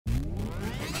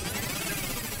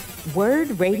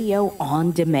Word Radio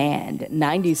on Demand,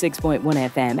 96.1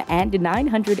 FM and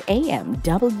 900 AM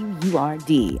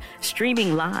WURD.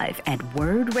 Streaming live at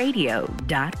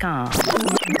wordradio.com.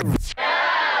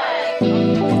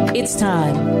 It's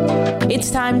time. It's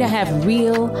time to have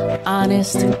real,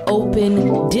 honest,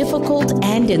 open, difficult,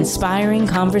 and inspiring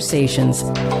conversations.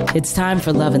 It's time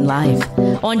for Love and Life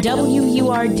on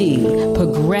WURD,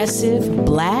 Progressive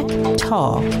Black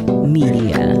Talk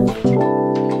Media.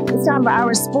 It's time for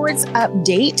our sports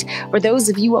update. For those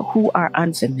of you who are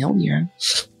unfamiliar,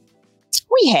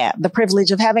 we have the privilege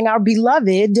of having our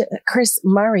beloved Chris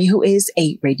Murray, who is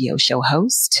a radio show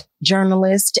host,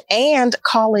 journalist, and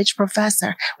college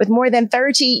professor with more than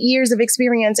 30 years of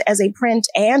experience as a print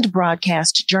and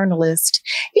broadcast journalist.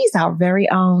 He's our very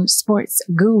own sports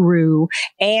guru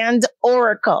and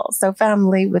oracle. So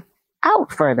family,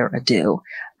 without further ado,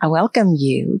 I welcome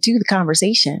you to the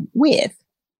conversation with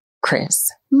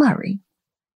Chris Murray.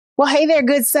 Well, hey there,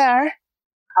 good sir.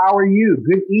 How are you?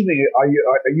 Good evening. Are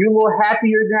you a little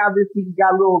happier now this week? You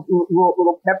got a little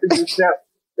pep in your step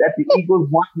that the Eagles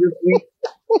won this week?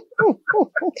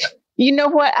 You know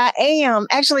what? I am.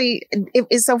 Actually,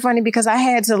 it's so funny because I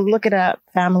had to look it up,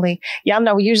 family. Y'all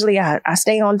know usually I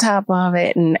stay on top of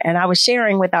it. And I was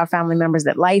sharing with our family members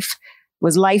that life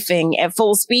was lifing at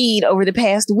full speed over the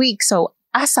past week. So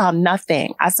I saw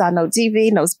nothing. I saw no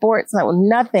TV, no sports,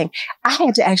 nothing. I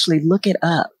had to actually look it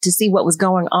up to see what was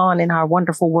going on in our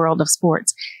wonderful world of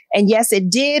sports. And yes, it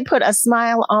did put a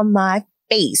smile on my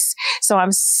face. So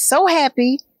I'm so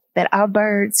happy that our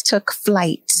birds took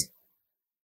flight.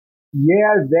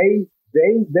 Yeah, they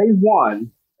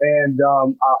won. And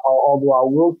although I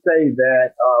will say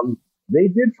that they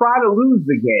did try to lose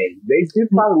the game. They did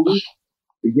try to lose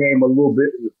the game a little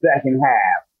bit in the second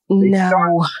half.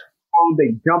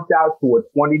 They jumped out to a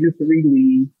 20-3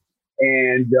 lead,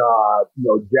 and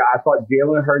I thought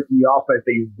Jalen Hurts in the offense.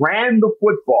 They ran the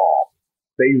football.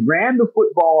 They ran the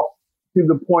football to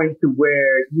the point to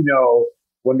where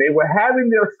when they were having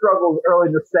their struggles early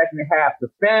in the second half, the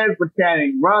fans were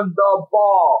chanting, "Run the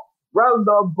ball, run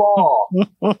the ball."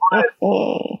 But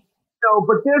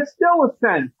there's still a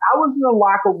sense. I was in the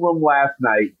locker room last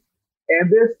night, and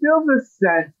there's still this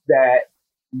sense that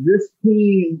this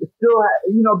team still,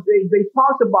 they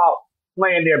talked about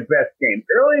playing their best game.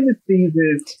 Early in the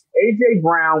season, A.J.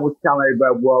 Brown was telling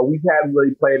everybody, well, we haven't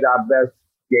really played our best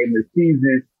game this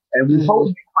season, and we hope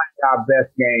we play our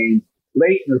best game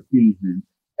late in the season.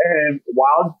 And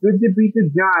while it's good to beat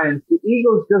the Giants, the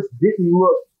Eagles just didn't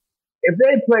look, if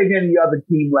they played any other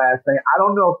team last night, I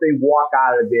don't know if they walk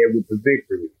out of there with the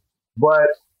victory.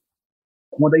 But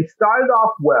when they started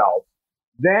off well,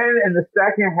 then in the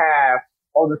second half,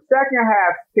 on the second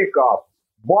half kickoff,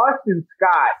 Boston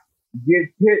Scott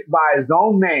gets hit by his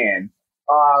own man.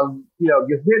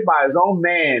 Gets hit by his own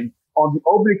man on the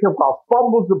opening kickoff,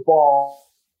 fumbles the ball,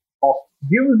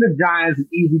 gives the Giants an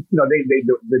easy.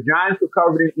 The Giants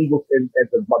recovered in Eagles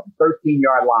at about the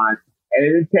 13-yard line,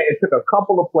 and it took a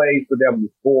couple of plays for them to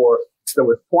score. So it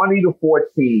was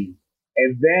 20-14,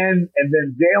 and then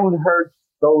Jalen Hurts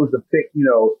throws a pick.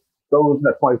 Throws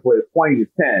not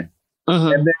 20-10, and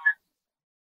then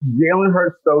Jalen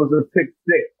Hurts throws a pick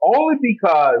six only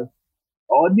because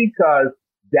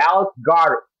Dallas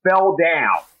Goedert fell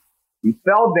down. He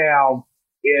fell down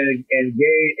and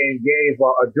gave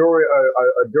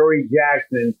Adoree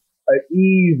Jackson an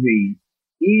easy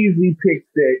pick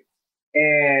six.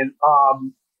 And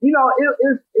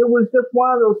it was just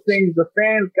one of those things. The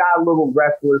fans got a little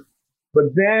restless,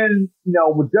 but then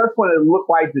just when it looked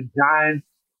like the Giants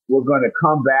were going to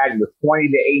come back with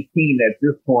 20-18 at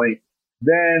this point.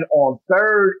 Then on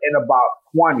third and about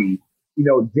 20,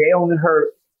 Jalen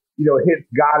Hurts, hits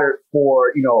Goddard for,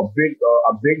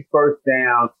 a big first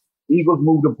down. Eagles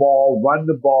move the ball, run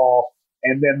the ball,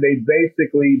 and then they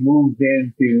basically moved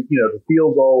into, the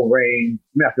field goal range.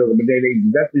 Not field goal, but they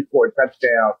eventually scored a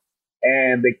touchdown,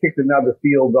 and they kicked another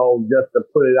field goal just to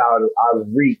put it out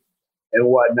of reach and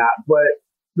whatnot. But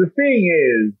the thing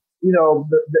is,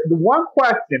 the one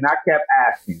question I kept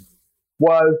asking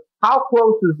was, how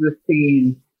close is this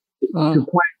team to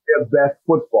playing their best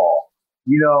football?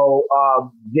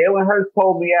 Jalen Hurts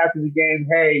told me after the game,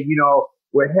 hey,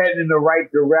 we're heading in the right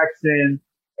direction.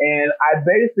 And I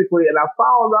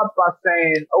followed up by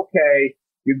saying, okay,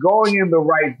 you're going in the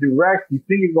right direction. You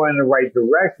think you're going in the right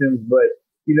direction, but,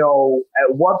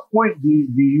 at what point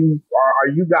are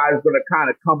you guys going to kind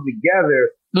of come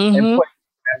together and play the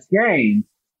best game?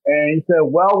 And he said,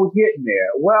 well, we're getting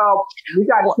there. Well, we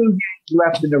got 2 games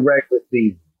left in the regular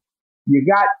season. You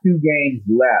got 2 games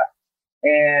left.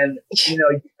 And, you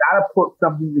got to put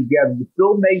something together. You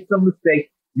still make some mistakes.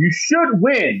 You should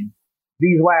win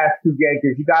these last two games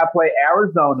because you got to play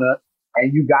Arizona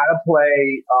and you got to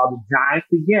play the Giants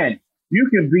again. You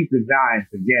can beat the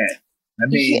Giants again. I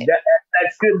mean,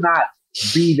 that should not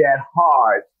be that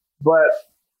hard. But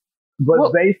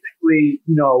basically,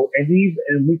 you know, and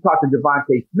we talked to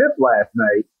Devontae Smith last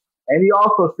night, and he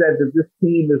also said that this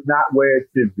team is not where it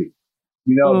should be.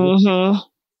 You know,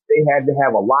 they had to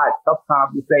have a lot of tough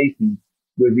conversations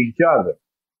with each other.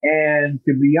 And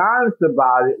to be honest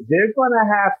about it, they're going to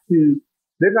have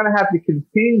to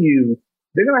continue.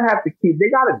 They're going to have to they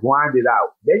got to grind it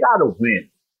out. They got to win.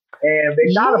 And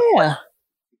they got to play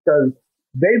because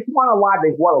they've won a lot.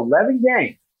 They've won 11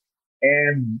 games.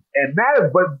 And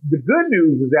but the good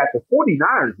news is that the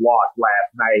 49ers lost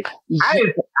last night. I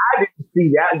didn't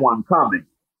see that one coming.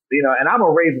 You know, and I'm a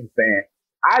Ravens fan.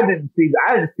 I didn't see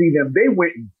them. They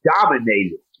went and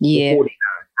dominated the 49ers.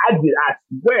 I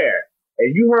swear.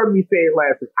 And you heard me say it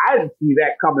last week. I didn't see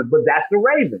that coming, but that's the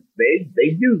Ravens. They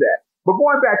do that. But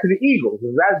going back to the Eagles,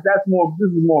 this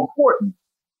is more important.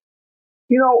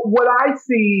 You know, what I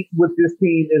see with this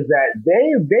team is that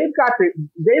they've got to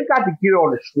get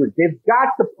on the street. They've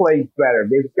got to play better.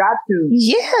 They've got to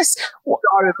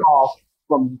start it off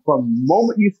from the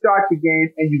moment you start the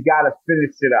game, and you got to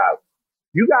finish it out.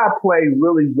 You got to play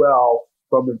really well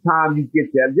from the time you get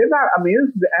there. They're not. I mean,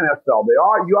 this is the NFL.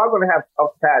 You are going to have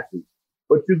tough passes,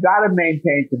 but you got to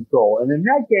maintain control. And in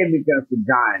that game against the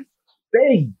Giants,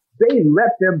 they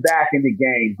let them back in the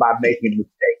game by making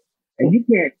mistakes. And you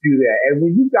can't do that. And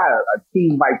when you got a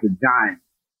team like the Giants,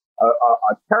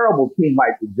 a terrible team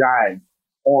like the Giants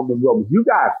on the road, you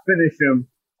got to finish them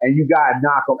and you got to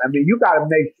knock them. I mean, you got to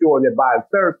make sure that by the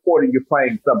third quarter, you're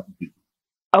playing substitutes.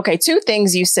 Okay, two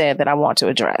things you said that I want to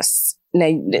address. Now,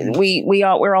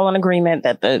 we're all in agreement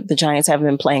that the Giants haven't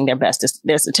been playing their best.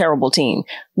 There's a terrible team.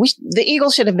 The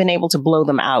Eagles should have been able to blow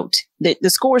them out. The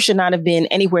score should not have been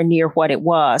anywhere near what it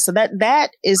was. So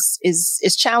that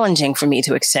is challenging for me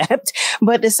to accept.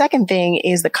 But the second thing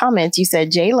is the comment you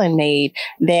said Jalen made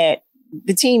that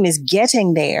the team is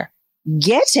getting there.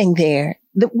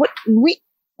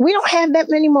 We don't have that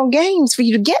many more games for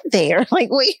you to get there.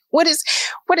 Like, what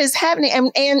is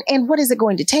happening? And what is it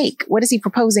going to take? What is he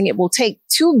proposing it will take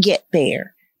to get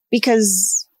there?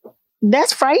 Because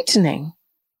that's frightening.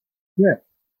 Yeah.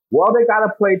 Well, they got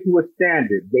to play to a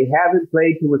standard. They haven't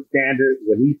played to a standard,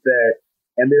 what he said,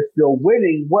 and they're still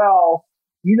winning. Well,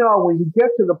 you know, when you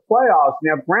get to the playoffs,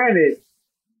 now granted,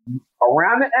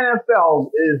 around the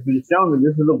NFL, it has been shown that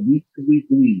this is a week-to-week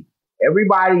league.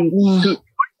 Everybody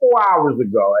 4 hours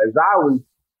ago, as I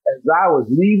was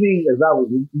leaving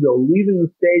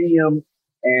the stadium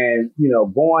and,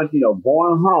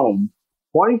 going home,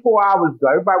 24 hours ago,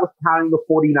 everybody was counting the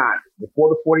 49ers before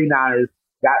the 49ers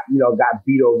got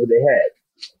beat over the head.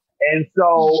 And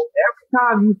so every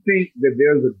time you think that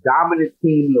there's a dominant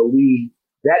team in the league,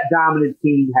 that dominant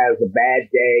team has a bad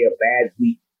day, a bad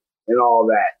week, and all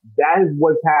that. That is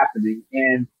what's happening.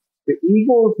 And the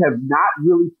Eagles have not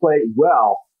really played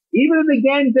well. Even in the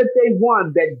games that they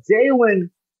won, that Jalen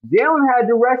had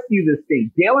to rescue this team.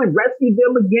 Jalen rescued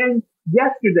them again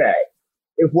yesterday.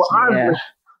 If we're honest,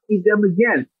 rescued them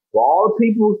again. For all the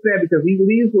people who said, because he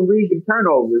leads the league in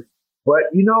turnovers,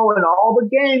 but, in all the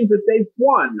games that they've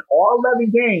won, all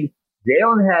 11 games,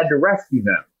 Jalen had to rescue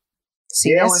them.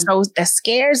 See, that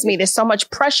scares me. There's so much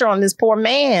pressure on this poor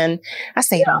man. I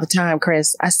say it all the time,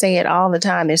 Chris. I say it all the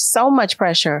time. There's so much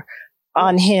pressure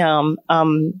on him.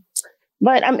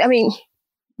 But I mean,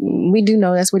 we do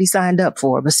know that's what he signed up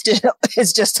for, but still,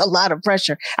 it's just a lot of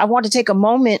pressure. I want to take a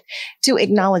moment to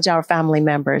acknowledge our family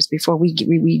members before we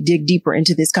dig deeper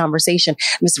into this conversation.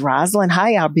 Miss Rosalind,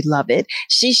 hi, our beloved.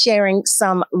 She's sharing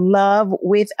some love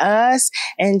with us,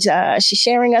 and she's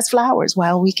sharing us flowers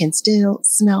while we can still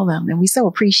smell them. And we so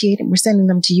appreciate it. We're sending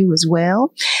them to you as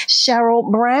well.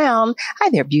 Cheryl Brown, hi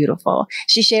there, beautiful.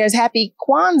 She shares happy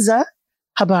Kwanzaa.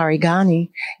 Habari Ghani.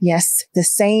 Yes, the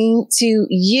same to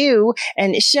you.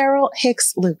 And Cheryl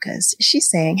Hicks Lucas, she's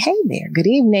saying, hey there, good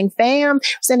evening, fam.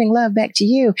 Sending love back to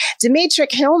you.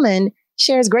 Demetric Hillman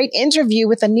shares great interview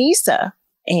with Anissa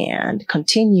and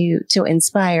continue to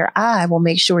inspire. I will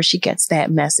make sure she gets that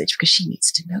message because she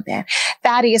needs to know that.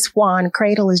 Thaddeus Juan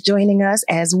Cradle is joining us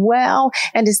as well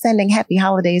and is sending happy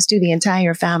holidays to the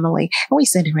entire family. And we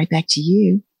send it right back to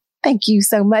you. Thank you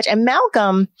so much. And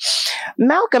Malcolm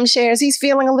shares he's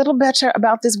feeling a little better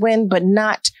about this win, but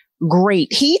not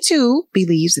great. He too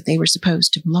believes that they were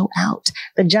supposed to blow out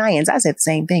the Giants. I said the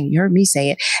same thing. You heard me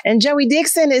say it. And Joey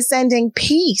Dixon is sending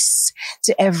peace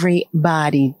to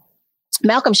everybody.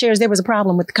 Malcolm shares there was a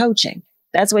problem with the coaching.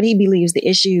 That's what he believes the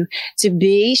issue to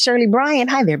be. Shirley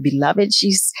Bryant, hi there, beloved.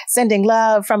 She's sending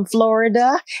love from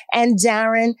Florida. And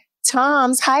Darren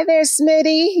Tom's. Hi there,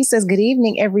 Smitty. He says, good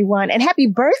evening, everyone. And happy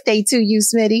birthday to you,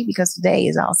 Smitty, because today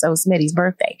is also Smitty's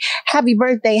birthday. Happy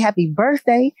birthday. Happy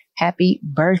birthday. Happy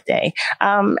birthday.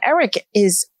 Eric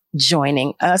is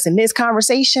joining us in this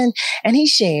conversation and he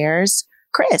shares,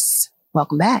 Chris,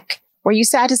 welcome back. Were you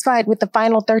satisfied with the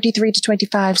final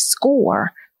 33-25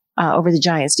 score over the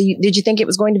Giants? Did you think it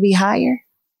was going to be higher?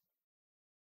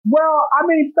 Well, I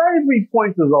mean, 33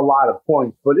 points is a lot of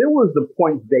points, but it was the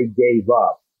points they gave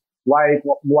up. Like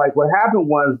what happened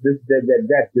was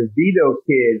that DeVito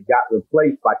kid got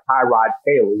replaced by Tyrod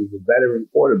Taylor, who's a veteran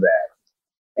quarterback.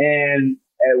 And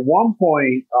at one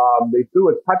point, they threw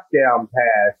a touchdown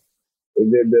pass.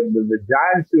 The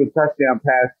Giants threw a touchdown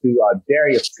pass to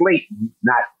Darius Slayton,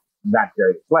 not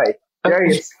Darius Slay,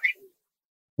 Darius Slayton,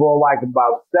 for like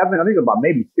about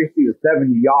maybe 60 or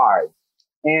 70 yards.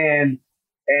 And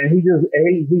he just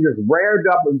reared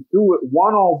up and threw it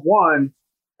one-on-one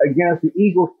against the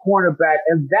Eagles cornerback.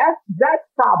 And that's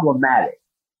problematic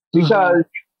because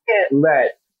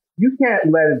you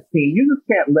can't let a team, you just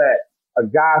can't let a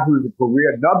guy who's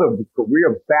another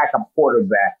career backup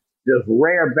quarterback just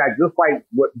rear back, just like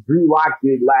what Drew Lock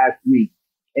did last week,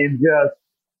 and just,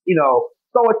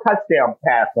 throw a touchdown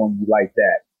pass on you like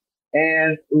that.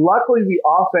 And luckily the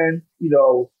offense,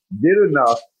 did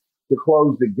enough to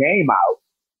close the game out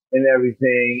and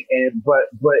everything. But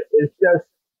it's just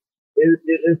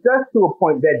to a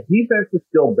point that defense is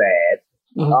still bad.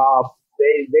 Mm-hmm.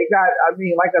 They got,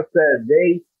 like I said,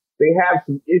 they have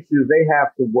some issues they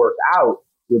have to work out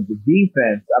with the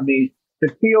defense.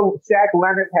 Shaq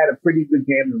Leonard had a pretty good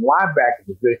game in the linebacker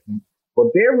position,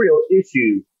 but their real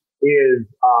issue is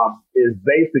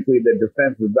basically the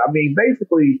defensive.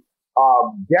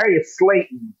 Darius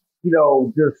Slayton,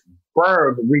 just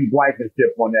burned Reed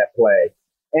Blankenship on that play.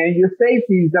 And your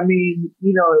safeties,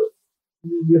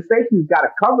 your safeties got to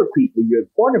cover people. Your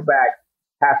quarterback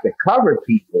has to cover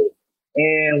people.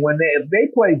 And if they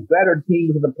play better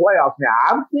teams in the playoffs, now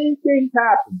I've seen things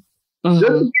happen. Mm-hmm.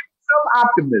 Just to give some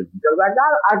optimism, because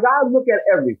I gotta look at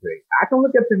everything. I can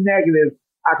look at the negative.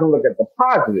 I can look at the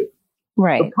positive.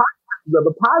 Right.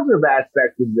 The positive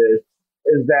aspect of this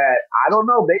is that, I don't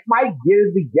know, they might get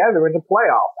it together in the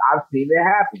playoffs. I've seen it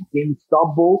happen. Teams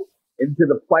stumble into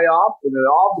the playoffs, and then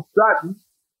all of a sudden,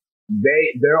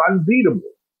 they're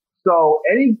unbeatable. So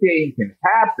anything can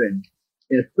happen,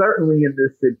 and certainly in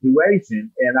this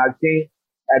situation. And I think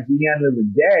at the end of the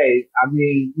day,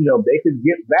 they could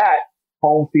get back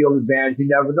home field advantage. You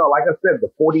never know. Like I said,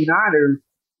 the 49ers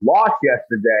lost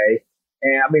yesterday.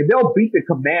 And they'll beat the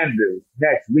Commanders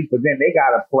next week, but then they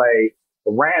got to play the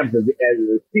Rams at the end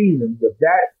of the season.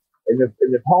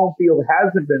 If home field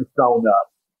hasn't been sewn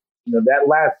up, that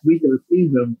last week of the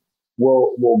season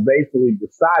will basically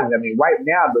decide it. Right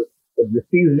now, if the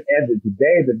season ended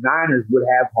today, the Niners would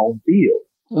have home field.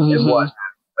 Mm-hmm. But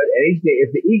if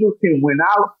the Eagles can win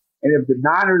out, and if the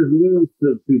Niners lose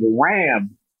to the Rams,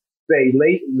 say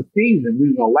late in the season,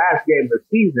 losing the last game of the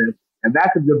season, and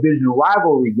that's a division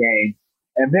rivalry game.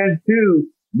 And then, too,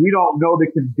 we don't know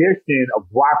the condition of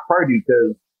Brock Purdy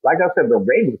because, like I said, the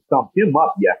Ravens stumped him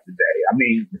up yesterday.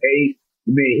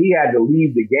 He had to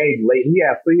leave the game late. He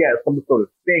had some sort of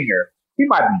stinger. He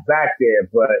might be back there,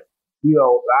 but,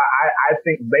 I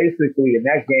think basically in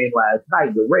that game last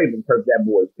night, the Ravens hurt that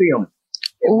boy's feelings.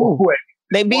 Ooh,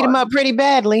 they beat him up pretty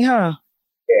badly, huh?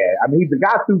 Yeah, the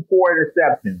guy threw 4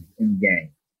 interceptions in the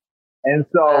game. And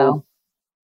so... Wow.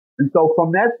 And so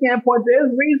from that standpoint,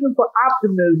 there's reason for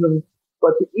optimism,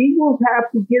 but the Eagles have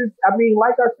to get,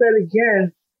 like I said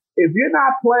again, if you're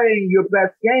not playing your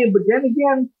best game, but then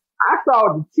again, I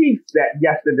saw the Chiefs that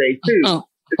yesterday too.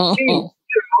 The Chiefs,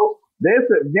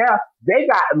 they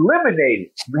got eliminated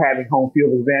from having home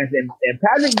field advantage, and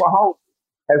Patrick Mahomes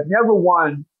has never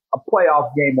won a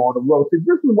playoff game on the road. So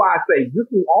this is why I say,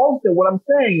 what I'm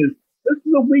saying is, this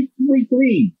is a week-to-week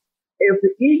league. If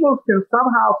the Eagles can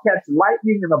somehow catch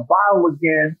lightning in a bottle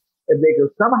again, if they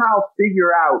can somehow figure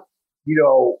out,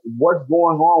 what's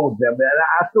going on with them, and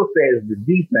I still say it's the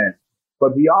defense,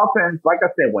 but the offense, like I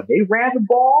said, when they ran the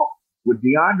ball with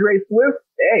DeAndre Swift,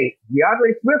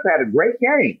 DeAndre Swift had a great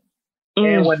game.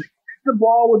 And when they ran the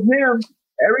ball with him,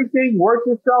 everything worked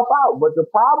itself out. But the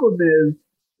problem is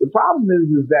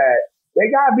that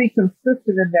they gotta be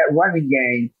consistent in that running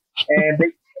game, and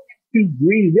they too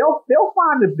greedy. They'll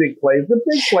find the big plays. The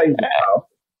big plays are tough,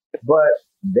 but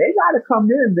they got to come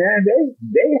in, man.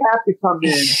 They have to come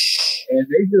in, and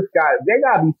they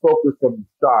got to be focused from the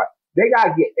start. They got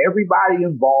to get everybody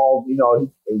involved.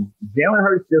 Jalen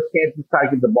Hurts just can't just try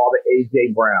to get the ball to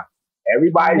AJ Brown.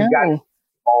 Everybody's got to be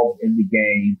involved in the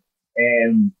game,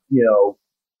 and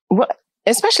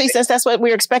Especially since that's what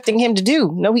we're expecting him to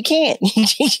do. No, he can't.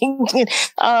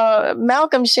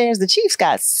 Malcolm shares the Chiefs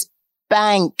got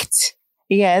spanked.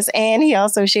 Yes. And he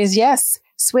also shares, yes,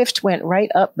 Swift went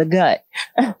right up the gut.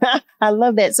 I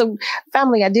love that. So,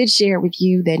 family, I did share with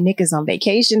you that Nick is on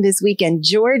vacation this week and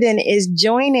Jordan is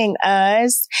joining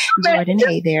us. Jordan,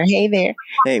 hey there. Hey there.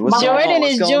 Hey, what's Jordan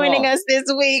going is on? joining us this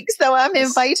week. So I'm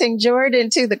inviting Jordan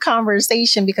to the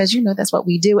conversation because you know that's what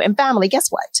we do. And family, guess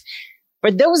what? For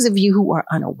those of you who are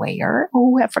unaware,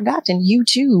 who have forgotten, you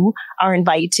too are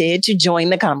invited to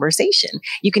join the conversation.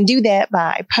 You can do that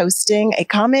by posting a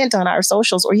comment on our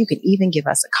socials, or you can even give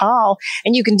us a call.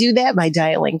 And you can do that by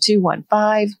dialing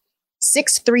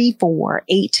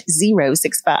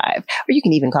 215-634-8065. Or you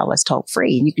can even call us toll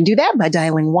free. And you can do that by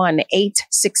dialing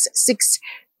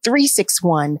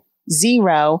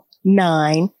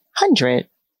 1-866-361-0900.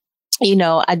 You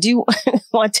know, I do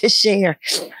want to share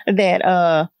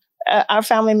that, our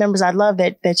family members, I love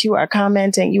that you are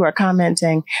commenting.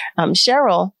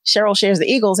 Cheryl shares the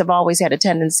Eagles have always had a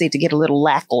tendency to get a little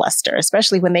lackluster,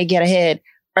 especially when they get ahead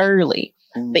early.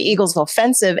 The Eagles'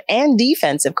 offensive and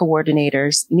defensive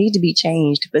coordinators need to be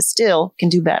changed, but still can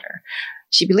do better.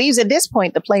 She believes at this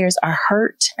point the players are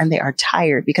hurt and they are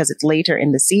tired because it's later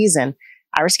in the season.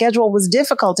 Our schedule was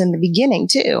difficult in the beginning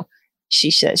too.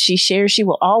 She shares she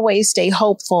will always stay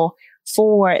hopeful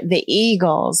for the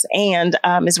Eagles. And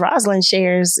Ms. Rosalind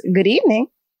shares, good evening,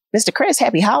 Mr. Chris,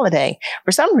 happy holiday.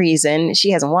 For some reason, she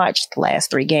hasn't watched the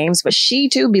last 3 games, but she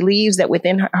too believes that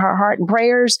within her heart and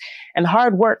prayers and the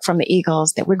hard work from the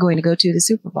Eagles that we're going to go to the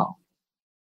Super Bowl.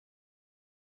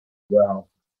 Well,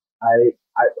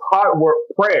 hard work,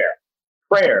 prayer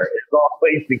is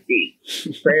always the key.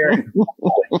 Prayer is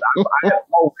always. I am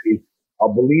always a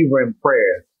believer in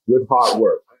prayer with hard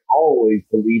work. I always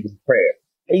believe in prayer.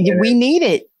 We need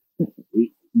it.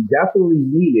 We definitely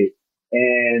need it.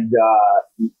 And,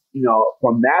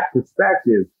 from that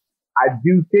perspective, I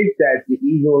do think that the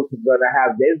Eagles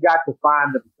are they've got to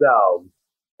find themselves.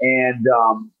 And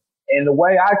the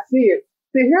way I see it,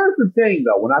 here's the thing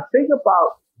though, when I think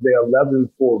about their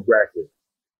 11-4 record,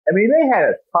 I mean, they had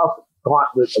a tough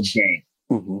gauntlet of games.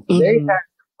 Mm-hmm. They had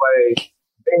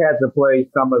to play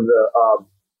some of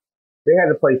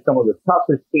the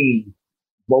toughest teams,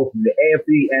 both in the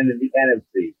AFC and in the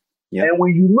NFC. Yep. And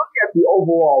when you look at the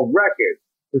overall record,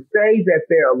 to say that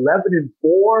they're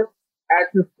 11-4 at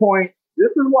this point,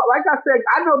 this is what, like I said,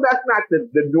 I know that's not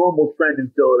the normal trend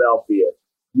in Philadelphia,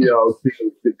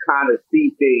 to kind of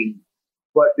see things,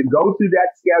 but to go through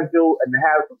that schedule and to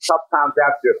have some tough times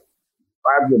after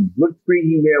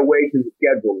blitzkrieging their way to the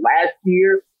schedule last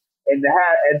year, and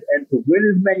to win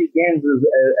as many games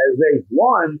as they've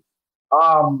won,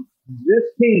 this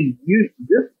team, you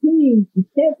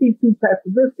can't be too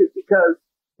pessimistic because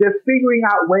they're figuring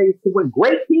out ways to win.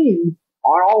 Great teams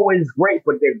aren't always great,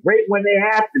 but they're great when they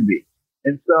have to be.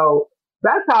 And so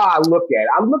that's how I look at it.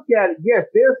 I look at it, yes,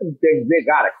 there's some things they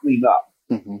got to clean up.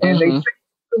 Mm-hmm. And they say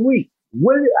the week.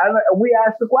 We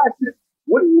ask the question,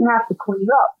 what do you have to clean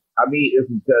up? I mean, is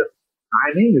it just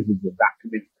timing? Is it just not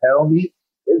committing penalties?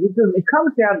 It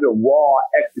comes down to raw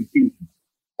execution.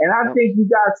 And I think you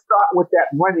got to start with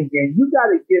that running game. You got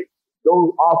to get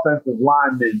those offensive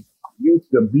linemen used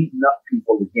to beating up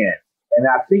people again. And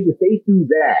I think if they do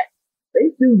that,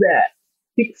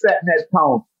 keep setting that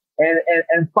tone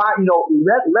and find,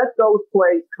 let those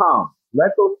plays come.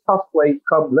 Let those tough plays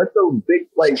come. Let those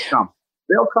big plays come.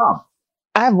 They'll come.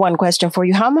 I have one question for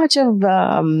you. How much of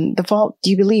the fault do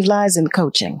you believe lies in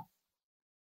coaching?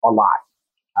 A lot.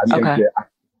 I think that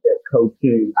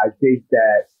coaching, I think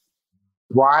that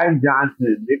Brian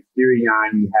Johnson and Nick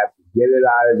Sirianni have to get it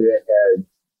out of their heads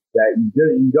that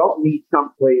you don't need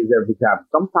some plays every time.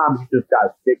 Sometimes you just got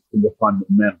to stick to the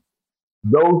fundamentals.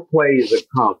 Those plays that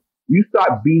come. You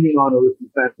start beating on those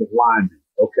defensive linemen,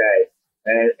 okay?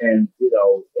 And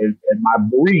my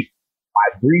brief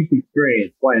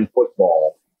experience playing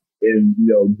football in,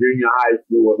 junior high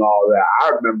school and all that,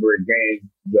 I remember a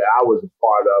game that I was a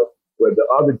part of where the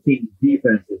other team's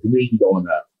defense was leaned on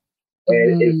us.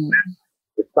 And it's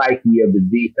the psyche of the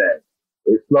defense.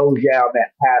 It slows down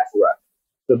that pass rush.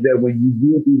 So that when you do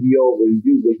when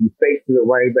you fake to the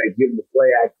running back, give them the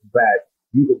play action back,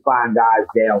 you can find guys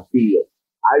downfield.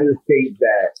 I just think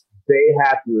that they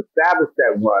have to establish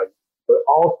that run, but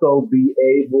also be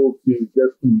able to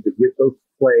get those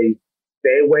plays,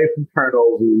 stay away from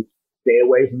turnovers, stay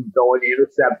away from throwing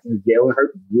interceptions. Jalen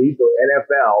Hurts leads the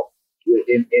NFL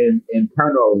in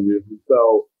turnovers. And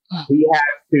so he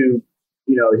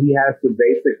has to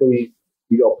basically,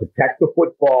 protect the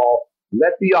football,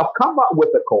 come up with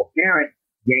a coherent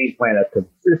game plan, a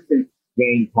consistent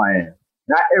game plan,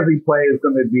 not every play is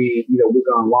going to be, we're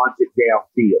going to launch it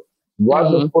downfield.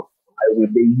 Run the football.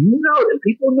 And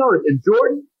people know it. And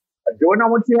Jordan, I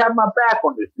want you to have my back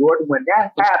on this. Jordan, when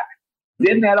that happened,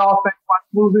 then that offense was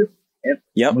moving. And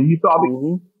when you saw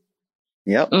me.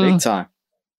 Big time.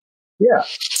 Yeah.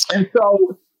 And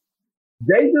so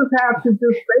they just have to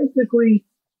just basically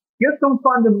get some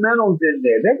fundamentals in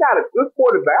there. They got a good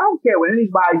quarterback. I don't care what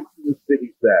anybody in the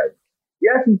city says.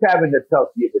 Yes, he's having a tough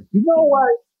year, but you know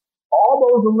what? All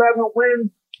those 11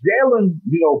 wins, Jalen,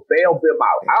 bailed them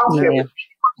out. I don't care.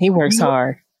 He works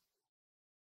hard.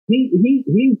 He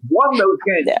won those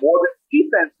games more than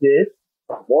defense did.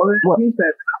 More than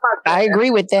defense. I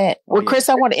agree with that. Well, Chris,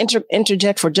 I want to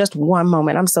interject for just one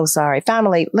moment. I'm so sorry.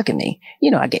 Family, look at me.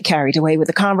 I get carried away with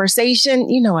the conversation.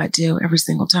 I do every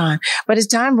single time. But it's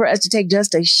time for us to take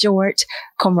just a short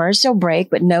commercial break.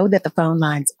 But know that the phone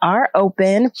lines are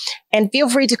open. And feel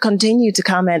free to continue to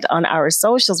comment on our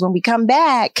socials. When we come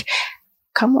back,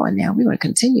 come on now. We want to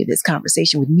continue this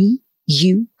conversation with me,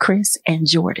 you, Chris, and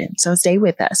Jordan. So stay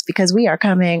with us because we are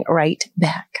coming right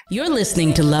back. You're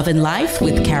listening to Love and Life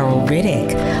with Carol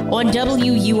Riddick on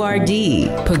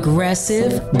WURD,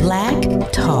 Progressive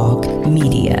Black Talk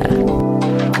Media.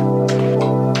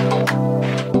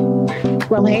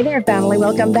 Well, hey there, family.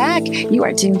 Welcome back. You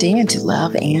are tuned in to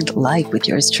Love and Life with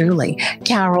yours truly,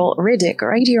 Carol Riddick,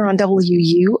 right here on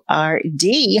WURD.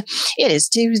 It is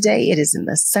Tuesday. It is in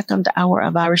the second hour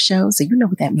of our show. So you know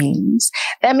what that means.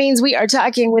 That means we are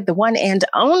talking with the one and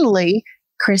only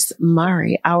Chris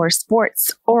Murray, our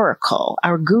sports oracle,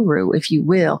 our guru, if you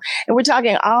will. And we're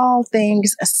talking all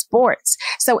things sports.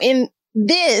 So in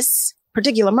this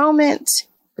particular moment,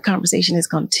 the conversation is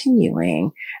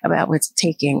continuing about what's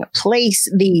taking place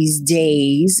these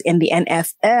days in the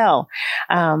NFL.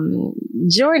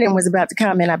 Jordan was about to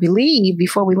comment, I believe,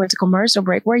 before we went to commercial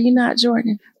break. Were you not,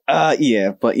 Jordan?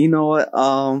 Yeah, but you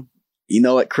know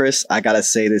what, Chris? I got to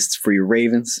say this for your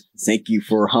Ravens. Thank you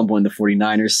for humbling the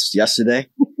 49ers yesterday.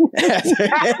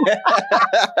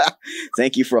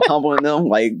 Thank you for humbling them,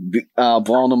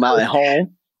 blowing them out at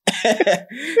home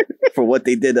for what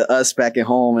they did to us back at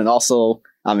home. And also,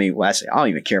 actually, I don't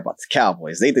even care about the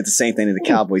Cowboys. They did the same thing to the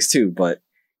Cowboys too. But,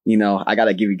 I got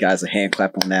to give you guys a hand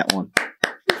clap on that one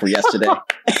for yesterday.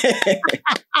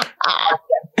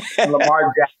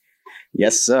 Lamar Jackson.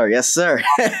 Yes, sir. Yes, sir.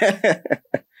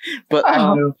 But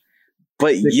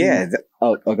yeah.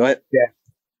 Oh, go ahead. Yeah.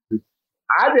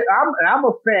 I'm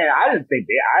a fan. I didn't think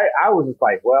I was just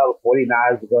like, well, the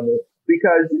 49ers are going to,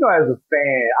 because, as a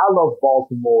fan, I love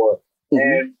Baltimore.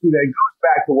 And, it goes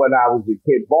back to when I was a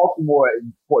kid. Baltimore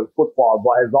in football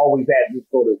has always had this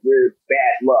sort of weird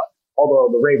bad luck, although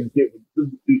the Ravens did the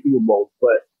Super Bowls.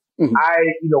 But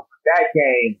that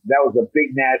game, that was a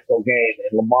big national game,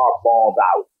 and Lamar balled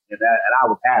out. And I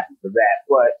was happy for that.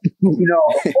 But, the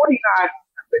 49ers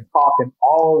have been talking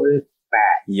all this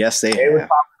back. Yes, they were have.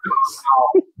 talking about how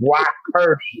Brock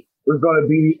Purdy was going to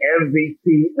be the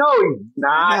MVP. No, he's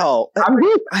not. No.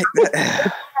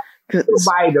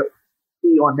 Somebody to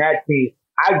be on that team,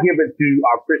 I give it to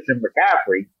Christian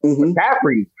McCaffrey.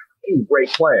 McCaffrey, he's a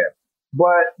great player.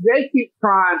 But they keep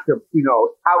trying to,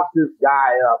 tout this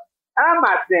guy up. And I'm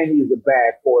not saying he's a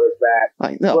bad quarterback.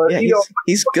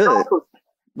 He's good.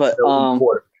 But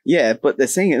but the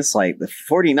thing is, the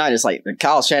 49ers, the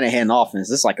Kyle Shanahan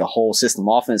offense, it's like a whole system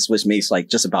offense, which makes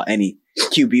just about any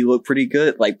QB look pretty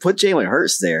good. Put Jalen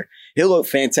Hurts there. He'll look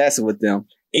fantastic with them.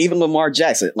 Even Lamar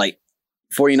Jackson,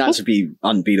 49ers would be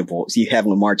unbeatable. So you have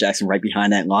Lamar Jackson right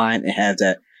behind that line and have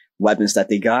that weapons that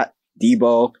they got.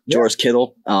 Debo, George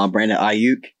Kittle, Brandon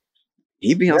Ayuk.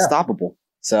 He'd be unstoppable.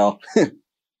 So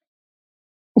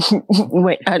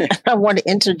wait, I want to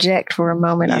interject for a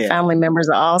moment. Our family members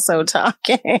are also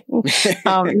talking.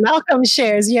 Malcolm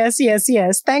shares,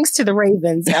 yes. Thanks to the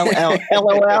Ravens,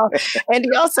 LOL. And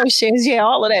he also shares,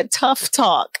 all of that tough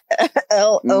talk,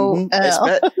 LOL.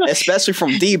 Especially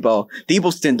from Debo.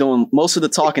 Debo's been doing most of the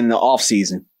talking in the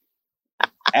offseason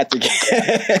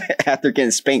after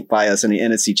getting spanked by us in the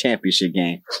NFC Championship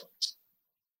game.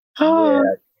 Yeah.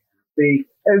 See,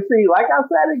 like I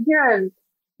said again,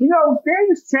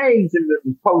 things change in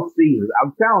the postseason.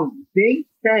 I'm telling you, things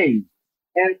change.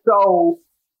 And so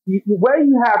the way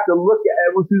you have to look at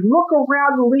it, if you look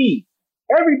around the league,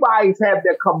 everybody's had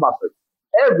their comeuppance.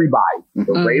 Everybody.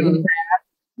 The Ravens have,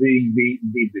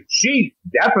 the Chiefs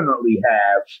definitely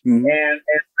have. And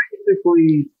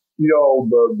basically, the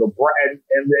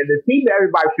team that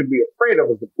everybody should be afraid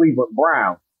of is the Cleveland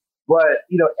Browns. But,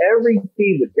 every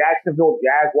team, the Jacksonville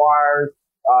Jaguars,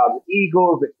 the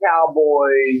Eagles, the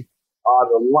Cowboys,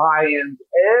 the Lions,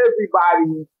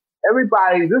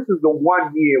 everybody, this is the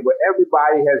one year where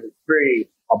everybody has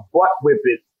experienced a butt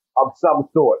whipping of some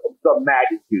sort, of some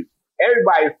magnitude.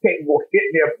 Everybody is capable of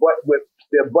getting their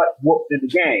butt whooped in the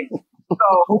game.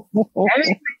 So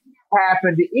anything can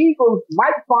happen. The Eagles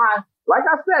might find, like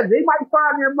I said, they might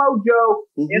find their mojo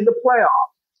in the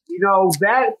playoffs. You know,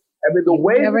 the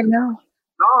way it's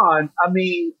on, I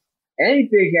mean,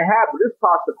 anything can happen. Just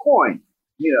toss a coin.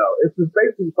 You know, it's just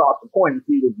basically toss a coin to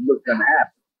see what's going to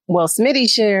happen. Well, Smitty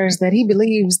shares that he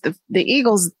believes the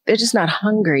Eagles, they're just not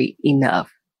hungry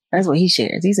enough. That's what he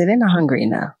shares. He said they're not hungry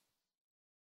enough.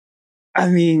 I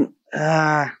mean,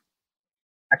 I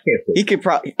can't say he could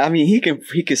probably, I mean, he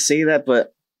could say that,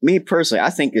 but me personally,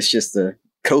 I think it's just the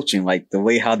coaching, like the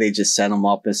way how they just set them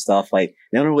up and stuff. Like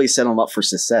they don't really set them up for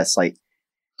success. Like,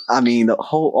 I mean,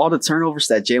 all the turnovers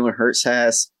that Jalen Hurts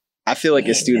has, I feel like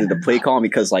it's due to the play calling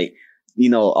because, like, you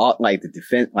know, like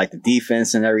the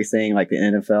defense and everything, like the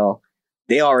NFL,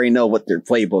 they already know what their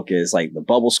playbook is. Like the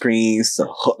bubble screens, the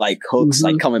hooks,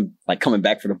 like coming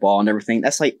back for the ball and everything.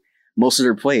 That's like most of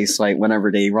their plays, like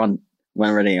whenever they running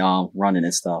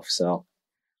and stuff. So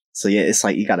yeah, it's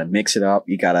like you got to mix it up.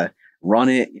 You got to run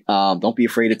it. Don't be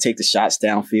afraid to take the shots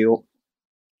downfield.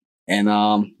 And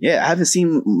I haven't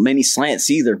seen many slants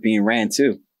either being ran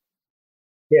too.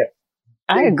 Yeah,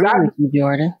 I agree with you,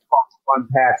 Jordan. Run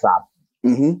pass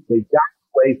option. They got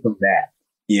away from that.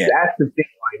 Yeah, that's the thing.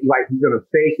 Like you're gonna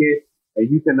fake it, and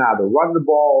you can either run the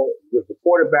ball with the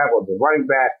quarterback or the running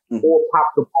back, or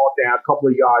pop the ball down a couple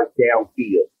of yards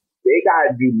downfield. They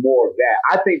got to do more of that.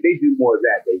 I think they do more of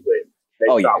that. They win.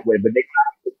 They start winning, but they got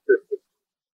to be consistent.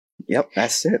 Yep,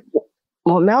 that's it.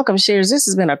 Well, Malcolm shares this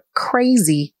has been a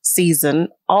crazy season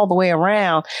all the way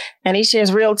around. And he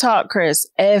shares real talk, Chris.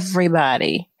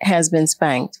 Everybody has been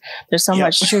spanked. There's so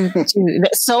much truth to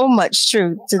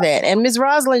that. And Ms.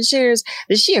 Rosalind shares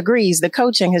that she agrees the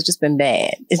coaching has just been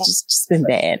bad. It's just been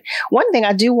bad. One thing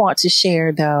I do want to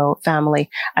share, though, family,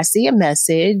 I see a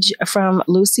message from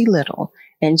Lucy Little.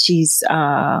 And she's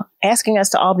asking us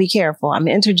to all be careful. I'm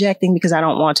interjecting because I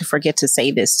don't want to forget to say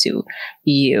this to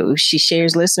you. She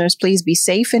shares, listeners, please be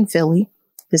safe in Philly.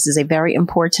 This is a very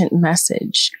important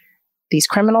message. These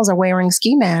criminals are wearing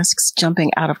ski masks,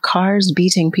 jumping out of cars,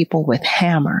 beating people with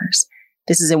hammers.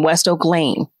 This is in West Oak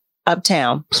Lane,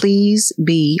 Uptown. Please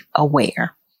be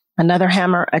aware. Another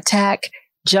hammer attack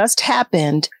just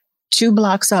happened 2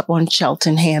 blocks up on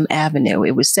Cheltenham Avenue.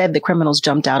 It was said the criminals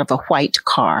jumped out of a white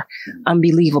car.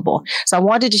 Unbelievable. So I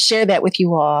wanted to share that with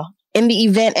you all. In the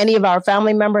event any of our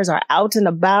family members are out and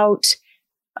about,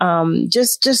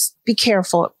 just be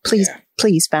careful.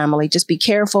 Please, family, just be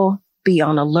careful. Be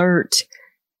on alert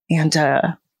and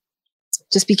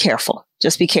just be careful.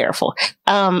 Just be careful.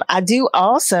 I do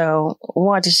also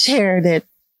want to share that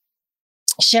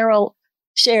Cheryl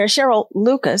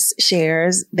Lucas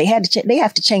shares they have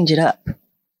to change it up.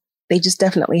 They just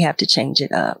definitely have to change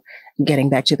it up. Getting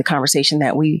back to the conversation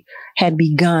that we had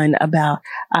begun about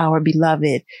our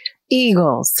beloved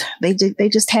Eagles, they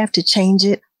just have to change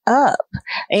it up.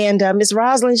 And Miss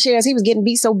Rosalind shares he was getting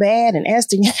beat so bad, and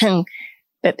Esther Young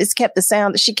that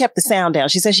she kept the sound down.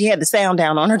 She said she had the sound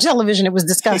down on her television. It was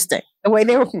disgusting the way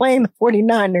they were playing the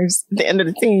 49ers at the end of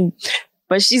the team.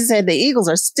 But she said the Eagles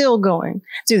are still going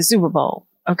to the Super Bowl.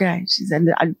 Okay. She said,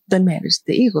 it doesn't matter.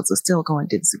 The Eagles are still going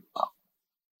to the Super Bowl.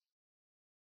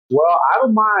 Well, I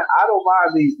don't mind I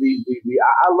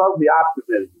love the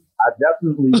optimism. I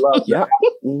definitely love that.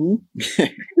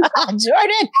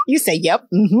 Jordan, you say, yep. But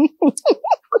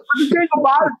the thing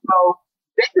about it, though,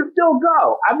 they can still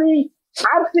go. I mean,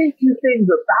 I've seen these things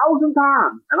 1,000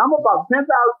 times, and I'm about 10,000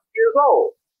 years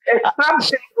old. And I've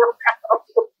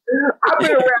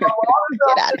been around long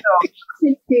enough to know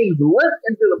see teams lift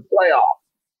into the playoffs.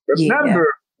 Remember,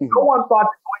 no one thought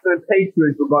the New England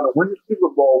Patriots were going to win the Super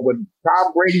Bowl when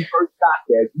Tom Brady first got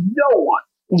there. No one.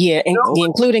 Yeah,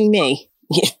 including me.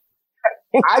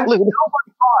 No one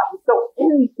thought. So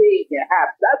anything can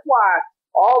happen. That's why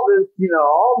all this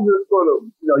sort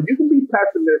of, you can be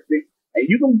pessimistic and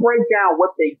you can break down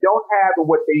what they don't have and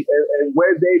and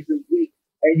where they've been weak,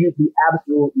 and you'd be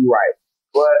absolutely right.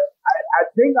 But I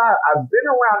think I've been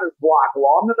around this block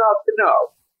long enough to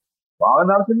know,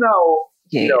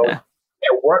 they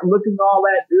weren't looking all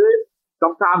that good.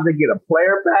 Sometimes they get a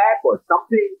player back or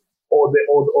something, or they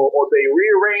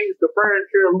rearrange the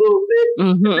furniture a little bit.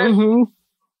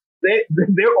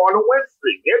 They're on a win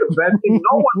streak. They're the best thing.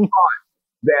 No one thought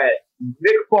that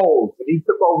Nick Foles, when he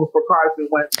took over for Carson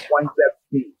Wentz in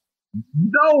 2017,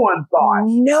 no one thought.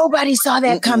 Nobody saw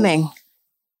that coming.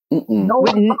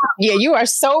 Yeah, you are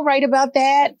so right about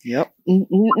that. Yep.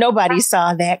 Nobody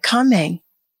saw that coming.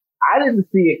 I didn't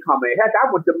see it coming. Heck,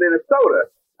 I went to Minnesota.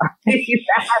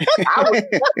 I was,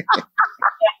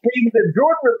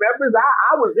 George remembers,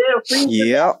 I was there freezing.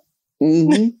 Yep.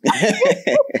 Mm-hmm.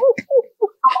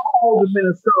 Cold in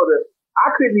Minnesota.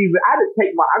 I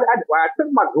took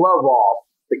my glove off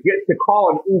to call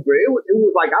an Uber. It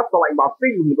was like, I felt like my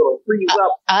fingers were going to freeze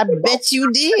up. I bet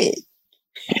you did.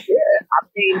 Yeah, I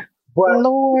mean, but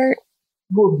Lord,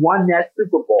 Eagles won that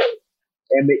Super Bowl,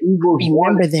 and the Eagles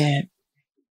remember that.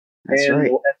 That's right.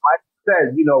 And like I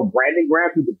said, Brandon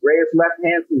Graham threw the greatest left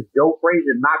hand since Joe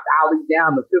Frazier knocked Ali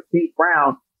down the 15th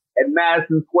round at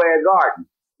Madison Square Garden.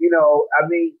 I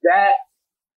mean, that,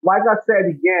 like I said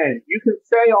again, you can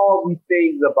say all these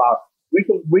things about, we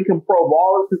can probe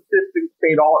all the statistics,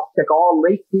 check all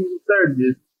late season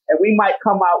surges, and we might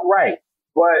come out right.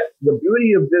 But the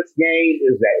beauty of this game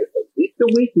is that it's a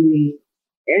week-to-week league.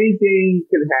 Anything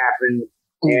can happen.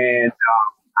 And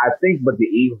I think, but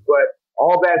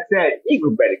all that said,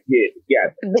 Eagles better get it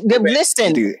together.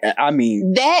 Listen, dude, I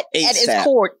mean, that at its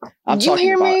core. You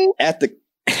hear me?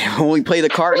 When we play the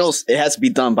Cardinals, it has to be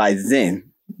done by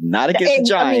then, not against the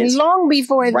Giants. I mean, long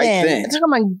before then.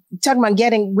 Talking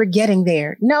about we're getting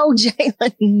there. No,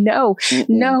 Jalen,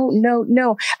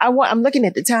 no. I'm looking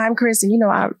at the time, Chris, and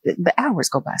the hours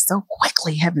go by so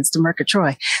quickly. Heavens to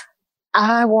Murgatroyd.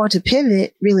 I want to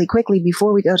pivot really quickly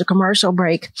before we go to commercial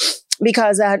break,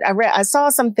 because I saw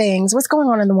some things. What's going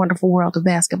on in the wonderful world of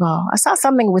basketball? I saw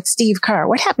something with Steve Kerr.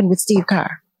 What happened with Steve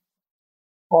Kerr?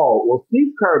 Oh, well,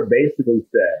 Steve Kerr basically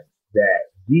said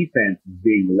that defense is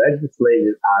being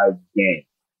legislated out of the game.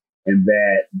 And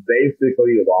that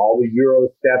basically with all the Euro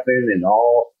stepping and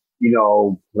all,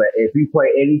 if you play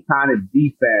any kind of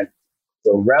defense,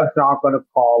 the refs aren't going to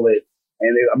call it.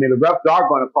 And the refs are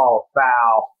going to call a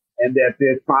foul, and that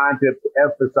they're trying to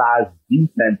emphasize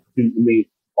defense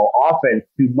or offense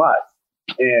too much.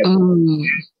 And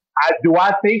do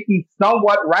I think he's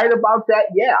somewhat right about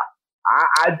that? Yeah,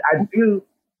 I do.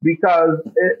 Because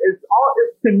it's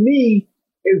to me,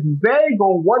 it's vague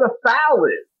on what a foul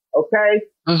is. Okay,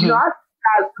 I see guys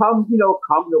come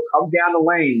down the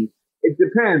lane. It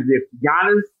depends if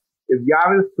Giannis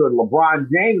or LeBron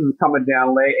James is coming down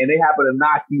the lane and they happen to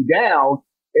knock you down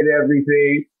and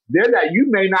everything, then you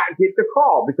may not get the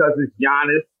call because it's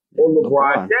Giannis or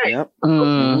LeBron James. Yep.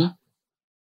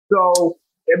 So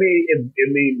I mean,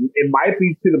 it might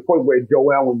be to the point where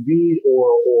Joel Embiid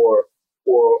or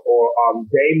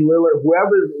Dame Lillard,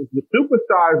 whoever the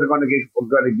superstars are going to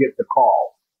get the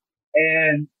call.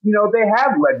 And, they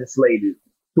have legislated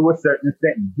to a certain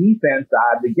extent defense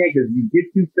side of the game, because you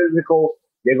get too physical,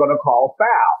 they're going to call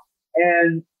foul.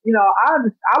 And,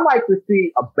 I like to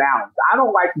see a balance. I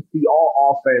don't like to see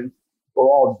all offense or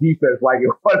all defense like it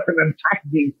was in the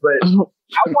 90s, but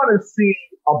I want to see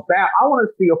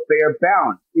a fair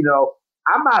balance.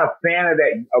 I'm not a fan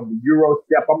of Euro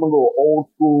step. I'm a little old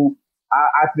school.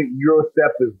 I think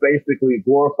Eurostep is basically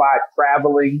glorified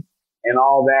traveling and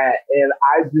all that. And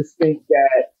I just think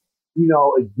that,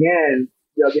 again,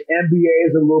 the NBA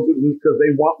is a little bit loose because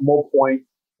they want more points.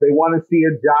 They want to see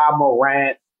a Ja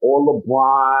Morant or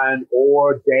LeBron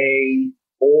or Dame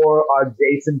or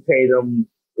Jason Tatum.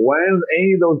 When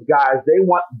any of those guys, they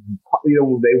want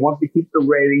to keep the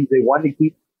ratings. They want to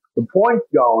keep the points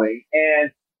going.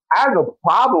 And I have a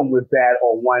problem with that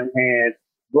on one hand.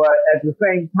 But at the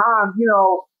same time,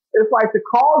 it's like the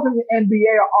calls in the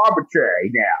NBA are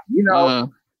arbitrary now.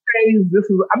 This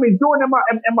is. I mean, Jordan,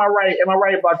 am I right? Am I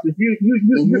right about this? You're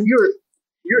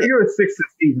a sixth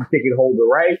season ticket holder,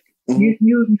 right? Mm-hmm.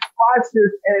 You watch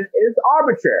this and it's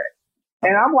arbitrary.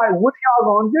 And I'm like, what are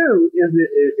y'all gonna do?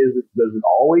 Does it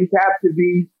always have to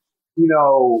be? Is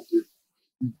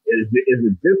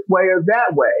it this way or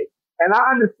that way? And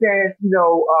I understand,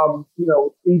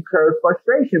 Steve Kerr's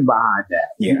frustration behind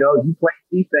that. Yeah. You play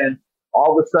defense,